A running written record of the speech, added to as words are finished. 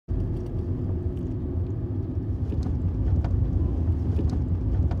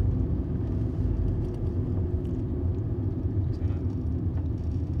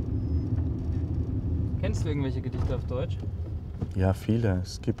Kennst du irgendwelche Gedichte auf Deutsch? Ja, viele.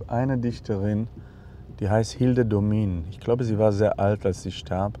 Es gibt eine Dichterin, die heißt Hilde Domin. Ich glaube, sie war sehr alt, als sie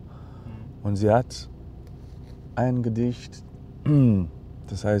starb. Und sie hat ein Gedicht,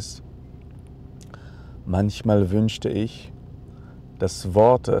 das heißt, manchmal wünschte ich, dass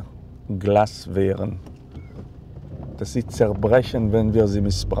Worte Glas wären, dass sie zerbrechen, wenn wir sie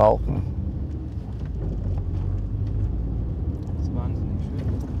missbrauchen.